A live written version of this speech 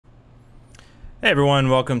Hey everyone,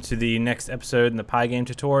 welcome to the next episode in the Pygame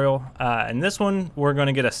tutorial. In this one, we're going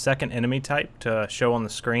to get a second enemy type to show on the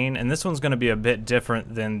screen, and this one's going to be a bit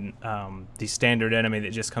different than the standard enemy that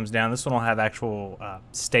just comes down. This one will have actual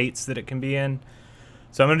states that it can be in.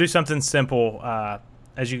 So I'm going to do something simple.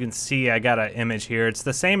 As you can see, I got an image here. It's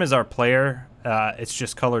the same as our player. It's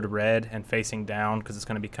just colored red and facing down because it's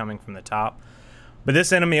going to be coming from the top. But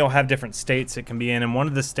this enemy will have different states it can be in, and one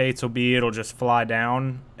of the states will be it'll just fly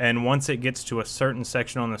down, and once it gets to a certain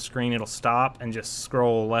section on the screen, it'll stop and just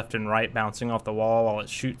scroll left and right, bouncing off the wall while it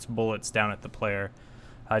shoots bullets down at the player.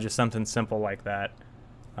 Just something simple like that.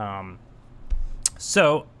 The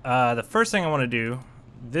first thing I want to do,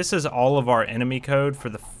 this is all of our enemy code for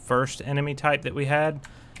the first enemy type that we had.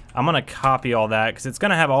 I'm going to copy all that because it's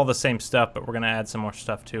going to have all the same stuff, but we're going to add some more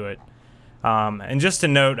stuff to it. And just to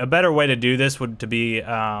note, a better way to do this would to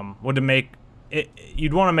make it,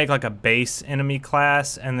 you'd want to make like a base enemy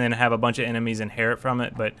class and then have a bunch of enemies inherit from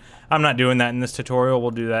it, but I'm not doing that in this tutorial. We'll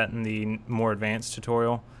do that in the more advanced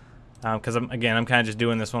tutorial, because I'm kind of just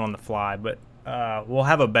doing this one on the fly, but we'll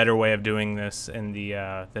have a better way of doing this in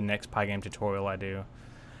the next Pygame tutorial I do.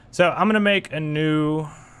 So I'm going to make a new,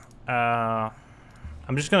 I'm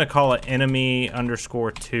just going to call it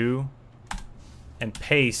enemy_2 and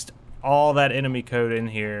paste all that enemy code in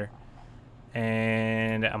here,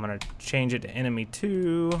 and I'm gonna change it to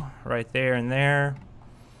enemy2 right there and there,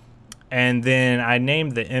 and then I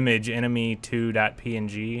named the image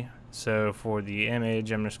enemy2.png. so for the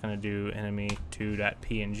image I'm just gonna do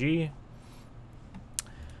enemy2.png.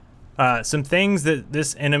 Some things that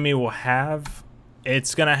this enemy will have,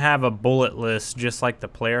 it's gonna have a bullet list just like the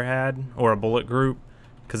player had, or a bullet group,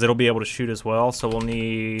 because it'll be able to shoot as well. So we'll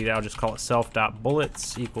need, I'll just call it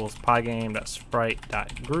self.bullets equals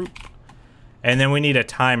pygame.sprite.group. And then we need a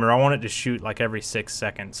timer. I want it to shoot like every 6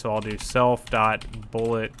 seconds. So I'll do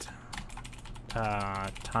self.bullet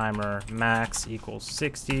timer max equals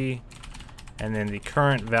 60. And then the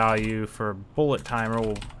current value for bullet timer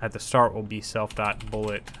will, at the start, will be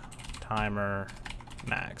self.bullet timer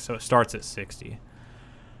max. So it starts at 60.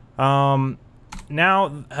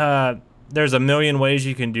 There's a million ways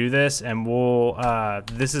you can do this, and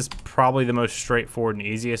this is probably the most straightforward and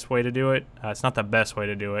easiest way to do it. It's not the best way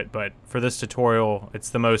to do it, but for this tutorial, it's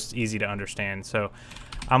the most easy to understand. So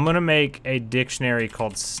I'm gonna make a dictionary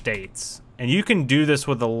called states, and you can do this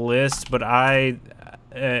with a list, but I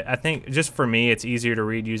think just for me, it's easier to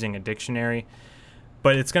read using a dictionary.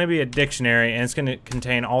 But it's gonna be a dictionary, and it's gonna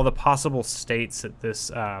contain all the possible states that this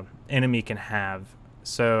enemy can have.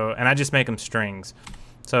 So, and I just make them strings.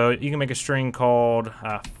 So you can make a string called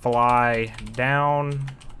fly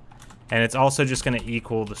down, and it's also just going to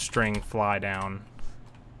equal the string fly down.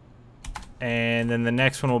 And then the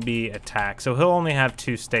next one will be attack. So he'll only have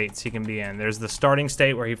 2 states he can be in. There's the starting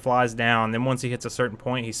state where he flies down, then once he hits a certain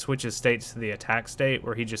point, he switches states to the attack state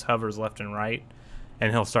where he just hovers left and right,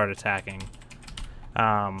 and he'll start attacking.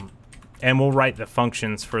 And we'll write the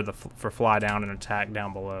functions for fly down and attack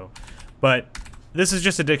down below. But this is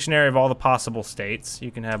just a dictionary of all the possible states.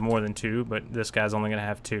 You can have more than 2, but this guy's only going to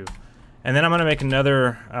have 2. And then I'm going to make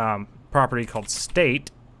another property called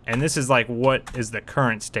state, and this is like what is the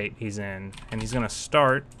current state he's in. And he's going to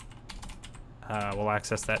start, we'll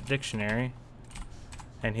access that dictionary,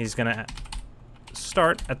 and he's going to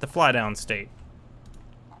start at the fly down state.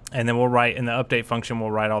 And then we'll write, in the update function,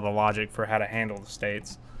 we'll write all the logic for how to handle the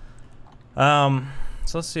states. So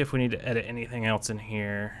let's see if we need to edit anything else in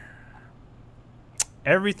here.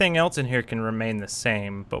 Everything else in here can remain the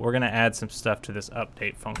same, but we're going to add some stuff to this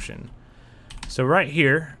update function. So right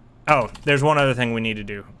here, oh, there's one other thing we need to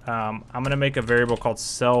do. I'm going to make a variable called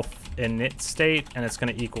self_init state, and it's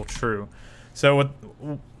going to equal true. So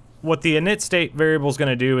what the init state variable is going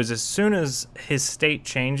to do is, as soon as his state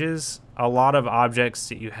changes, a lot of objects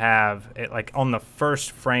that you have, like on the first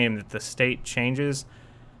frame that the state changes,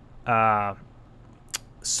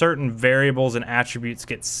 certain variables and attributes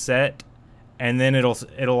get set, and then it'll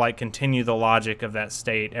like continue the logic of that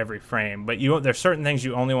state every frame. But there's certain things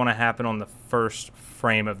you only want to happen on the first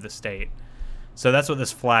frame of the state. So that's what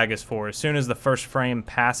this flag is for. As soon as the first frame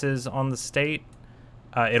passes on the state,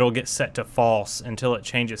 it'll get set to false until it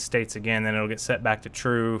changes states again. Then it'll get set back to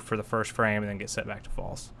true for the first frame and then get set back to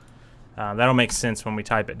false. That'll make sense when we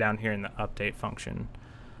type it down here in the update function.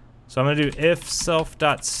 So I'm going to do if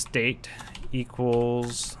self.state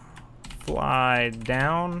equals fly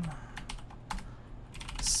down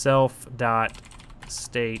self.state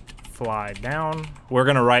fly down. We're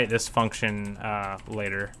going to write this function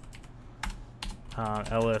later.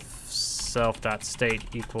 Elif self.state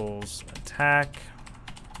equals attack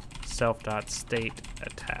self.state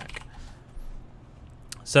attack.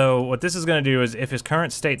 So what this is going to do is if his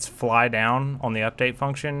current states fly down on the update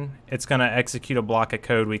function, it's going to execute a block of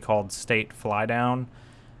code we called state fly down.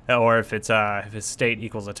 Or if it's if his state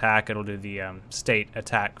equals attack, it'll do the state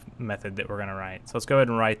attack method that we're going to write. So let's go ahead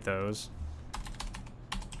and write those.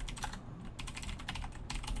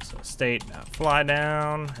 So state fly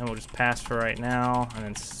down, and we'll just pass for right now, and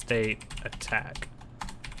then state attack.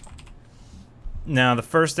 Now the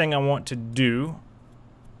first thing I want to do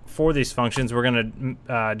for these functions, we're going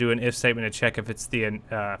to do an if statement to check if it's the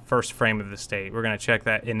first frame of the state. We're going to check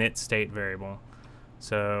that init state variable.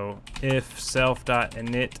 So if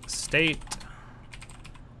self.init state,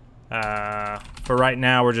 for right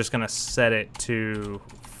now we're just going to set it to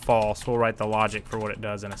false. We'll write the logic for what it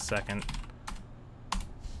does in a second.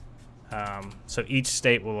 So each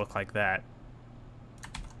state will look like that.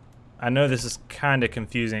 I know this is kind of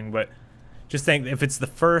confusing, but just think if it's the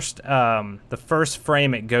first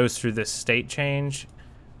frame it goes through this state change,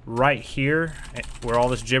 right here where all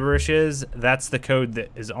this gibberish is, that's the code that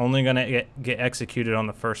is only going to get executed on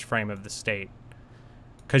the first frame of the state.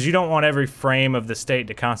 Because you don't want every frame of the state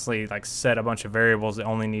to constantly like set a bunch of variables that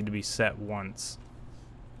only need to be set once.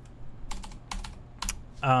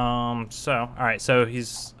 So all right, so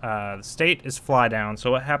he's the state is fly down.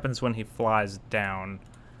 So what happens when he flies down?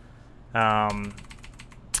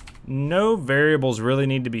 No variables really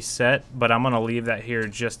need to be set, but I'm going to leave that here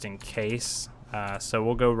just in case. So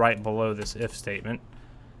we'll go right below this if statement,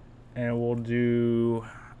 and we'll do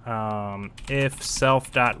if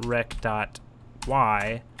self.rec.y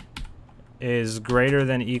is greater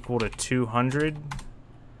than equal to 200,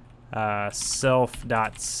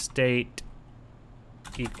 self.state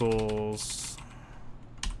equals,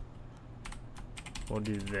 we'll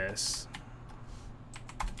do this.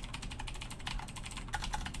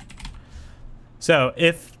 So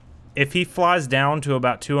if he flies down to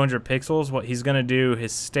about 200 pixels, what he's going to do,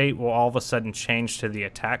 his state will all of a sudden change to the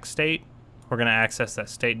attack state. We're going to access that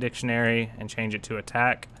state dictionary and change it to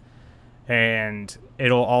attack. And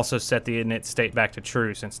it'll also set the init state back to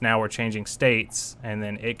true, since now we're changing states, and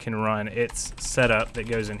then it can run its setup that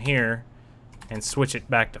goes in here and switch it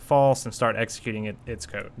back to false and start executing its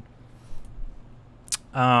code.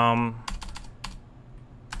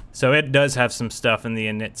 So it does have some stuff in the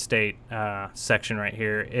init state section right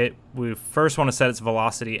here. We first want to set its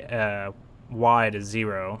velocity y to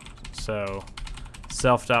 0. So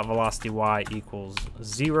self.velocity y equals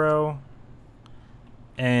 0.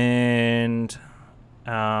 And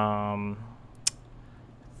I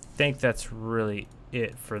think that's really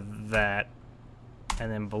it for that.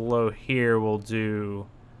 And then below here we'll do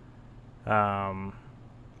the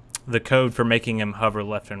code for making him hover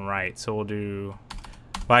left and right. So we'll do,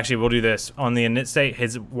 well, actually we'll do this. On the init state,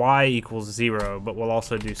 his y equals 0, but we'll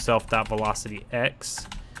also do self.velocity x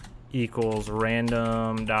equals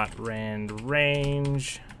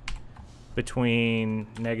random.randRange between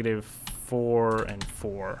 -4 and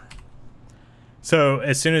 4. So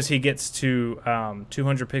as soon as he gets to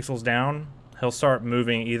 200 pixels down, he'll start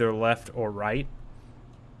moving either left or right.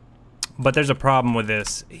 But there's a problem with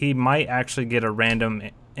this. He might actually get a random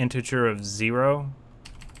integer of 0,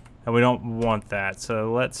 and we don't want that.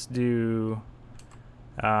 So let's do,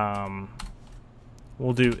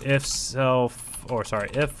 we'll do if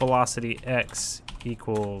velocity x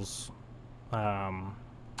equals,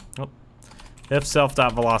 if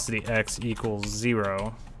self.velocity x equals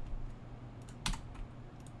 0,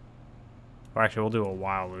 or actually we'll do a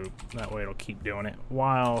while loop, that way it'll keep doing it,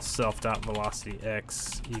 while self.velocity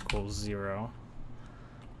x equals 0.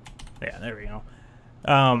 Yeah, there we go.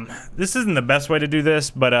 This isn't the best way to do this,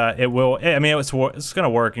 but it will, I mean, it's going to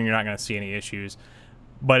work and you're not going to see any issues.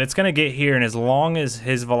 But it's going to get here, and as long as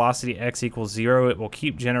his velocity x equals 0, it will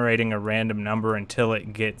keep generating a random number until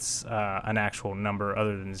it gets an actual number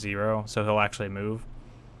other than 0, so he'll actually move.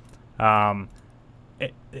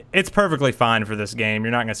 It's perfectly fine for this game.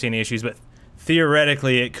 You're not going to see any issues, but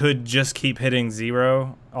theoretically it could just keep hitting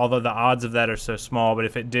 0, although the odds of that are so small. But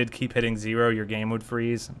if it did keep hitting 0, your game would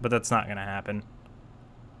freeze, but that's not going to happen.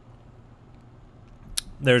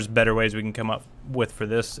 There's better ways we can come up with for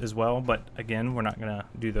this as well, but again, we're not going to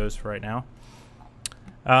do those for right now.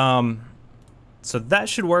 So that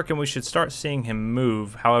should work, and we should start seeing him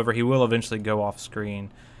move. However, he will eventually go off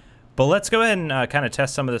screen. But let's go ahead and kind of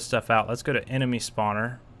test some of this stuff out. Let's go to enemy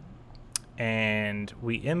spawner, and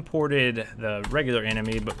we imported the regular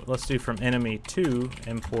enemy, but let's do from enemy 2,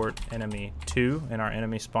 import enemy 2 in our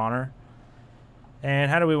enemy spawner.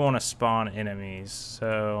 And how do we want to spawn enemies?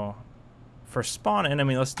 So for spawn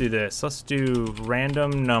enemy, let's do this. Let's do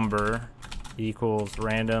random number equals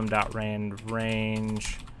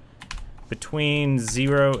random.randRange between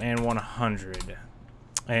 0 and 100.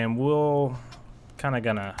 And we'll kind of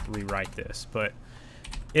gonna rewrite this, but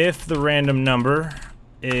if the random number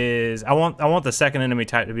is, I want the second enemy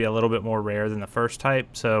type to be a little bit more rare than the first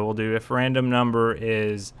type, so we'll do if random number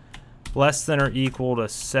is less than or equal to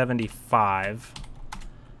 75,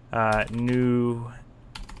 new,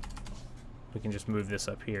 we can just move this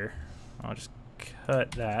up here. I'll just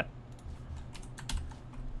cut that.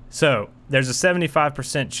 So there's a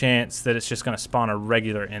 75% chance that it's just going to spawn a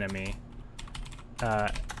regular enemy.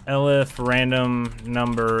 If random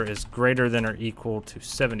number is greater than or equal to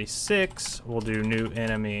 76, we'll do new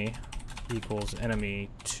enemy equals enemy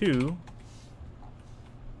 2.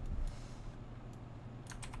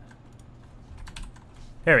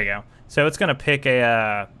 There we go. So it's going to pick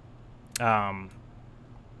a,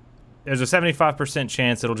 there's a 75%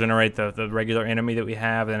 chance it'll generate the regular enemy that we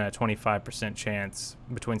have, and a 25% chance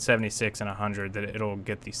between 76 and 100 that it'll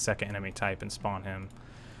get the second enemy type and spawn him.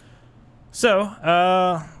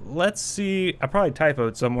 So, let's see. I probably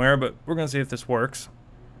typoed somewhere, but we're going to see if this works.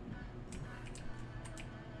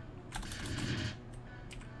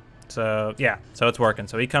 So, yeah. So it's working.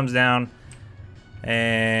 So he comes down,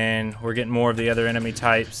 and we're getting more of the other enemy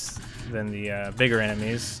types than the bigger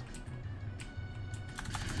enemies.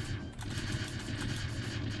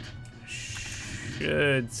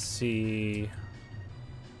 Should see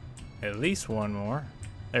at least one more.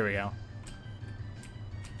 There we go.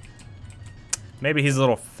 Maybe he's a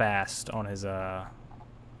little fast on his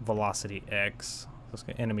velocity X. Let's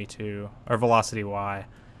get enemy 2 or velocity Y.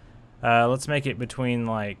 Let's make it between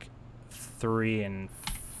like 3 and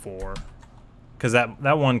 4, because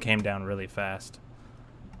that one came down really fast.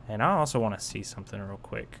 And I also want to see something real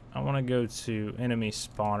quick. I want to go to enemy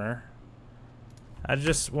spawner. I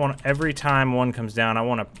just want, every time one comes down, I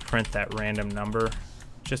want to print that random number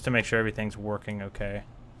just to make sure everything's working okay.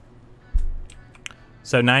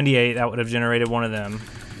 So 98, that would have generated one of them.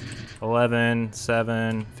 11,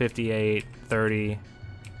 7, 58, 30,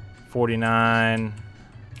 49,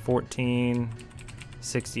 14,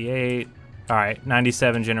 68. All right,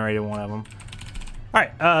 97 generated one of them. All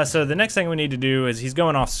right, so the next thing we need to do is he's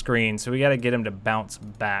going off screen, so we got to get him to bounce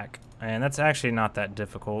back. And that's actually not that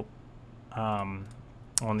difficult. On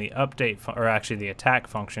the update, or actually the attack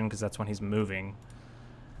function, because that's when he's moving,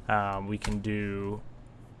 we can do...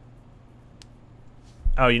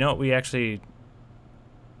 Oh, you know what? We actually...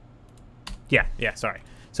 Yeah, sorry.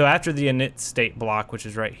 So after the init state block, which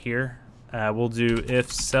is right here, we'll do if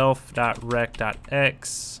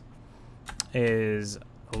self.rec.x is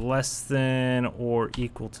less than or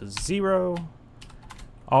equal to 0.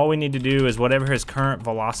 All we need to do is whatever his current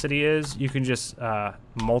velocity is, you can just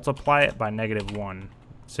multiply it by -1.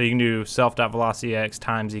 So you can do self.velocityx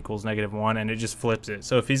times equals -1, and it just flips it.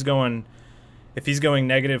 So if he's going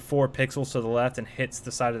 -4 pixels to the left and hits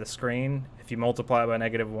the side of the screen, if you multiply it by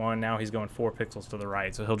 -1, now he's going 4 pixels to the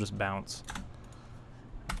right, so he'll just bounce.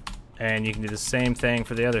 And you can do the same thing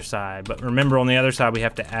for the other side, but remember on the other side we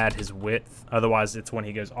have to add his width, otherwise it's when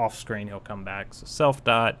he goes off screen he'll come back. So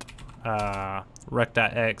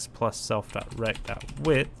self.rec.x plus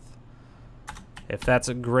self.rec.width. If that's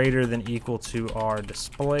a greater than equal to our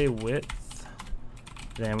display width,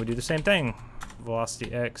 then we do the same thing.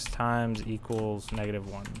 Velocity x times equals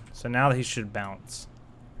 -1. So now he should bounce.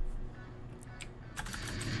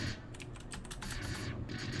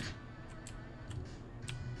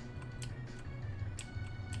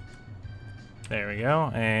 There we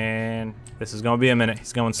go, and this is going to be a minute.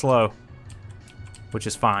 He's going slow, which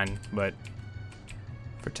is fine, but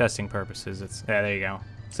for testing purposes, it's... Yeah, there you go.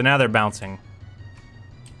 So now they're bouncing.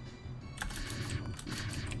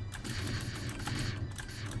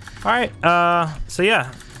 All right, so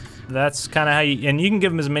yeah, that's kind of how you... And you can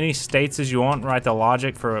give them as many states as you want, write the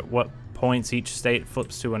logic for at what points each state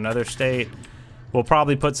flips to another state. We'll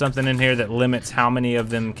probably put something in here that limits how many of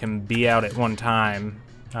them can be out at one time.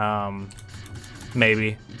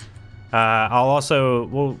 Maybe. I'll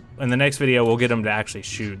also, in the next video, we'll get them to actually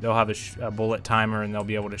shoot. They'll have a bullet timer and they'll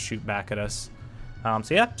be able to shoot back at us.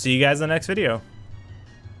 So yeah, see you guys in the next video.